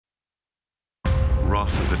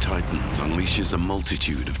wrath of the Titans unleashes a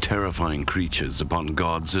multitude of terrifying creatures upon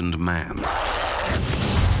gods and man.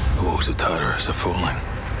 The wolves of Tartarus are falling.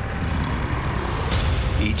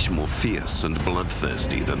 Each more fierce and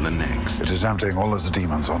bloodthirsty than the next. It is emptying all its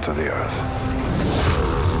demons onto the earth.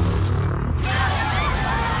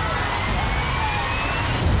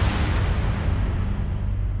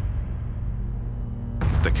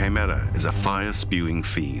 The Chimera is a fire-spewing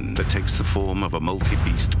fiend that takes the form of a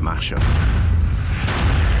multi-beast mashup.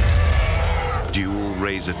 Dual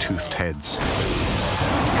razor-toothed heads,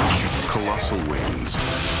 colossal wings,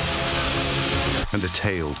 and a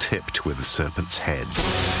tail tipped with a serpent's head.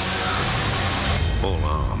 All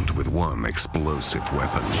armed with one explosive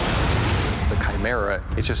weapon. The Chimera,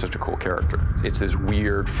 it's just such a cool character. It's this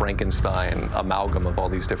weird Frankenstein amalgam of all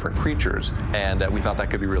these different creatures, and we thought that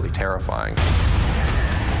could be really terrifying.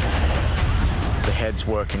 The heads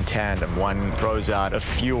work in tandem. One throws out a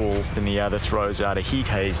fuel, and the other throws out a heat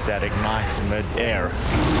haze that ignites mid-air.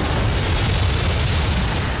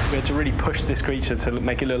 We had to really push this creature to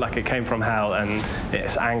make it look like it came from hell, and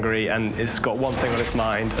it's angry, and it's got one thing on its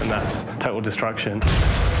mind, and that's total destruction.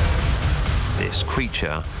 This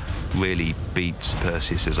creature really beats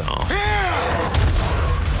Perseus' ass.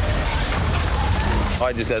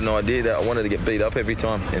 I just had an idea that I wanted to get beat up every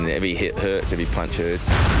time, and every hit hurts, every punch hurts.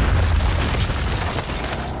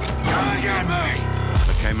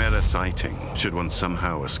 A Chimera sighting, should one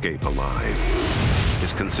somehow escape alive,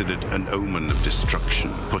 is considered an omen of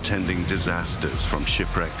destruction, portending disasters from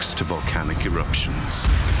shipwrecks to volcanic eruptions.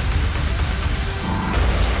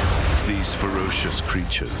 These ferocious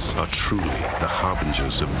creatures are truly the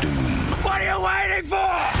harbingers of doom. What are you waiting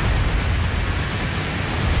for?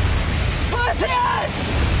 Perseus!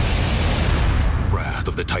 Wrath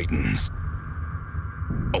of the Titans.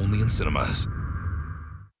 Only in cinemas.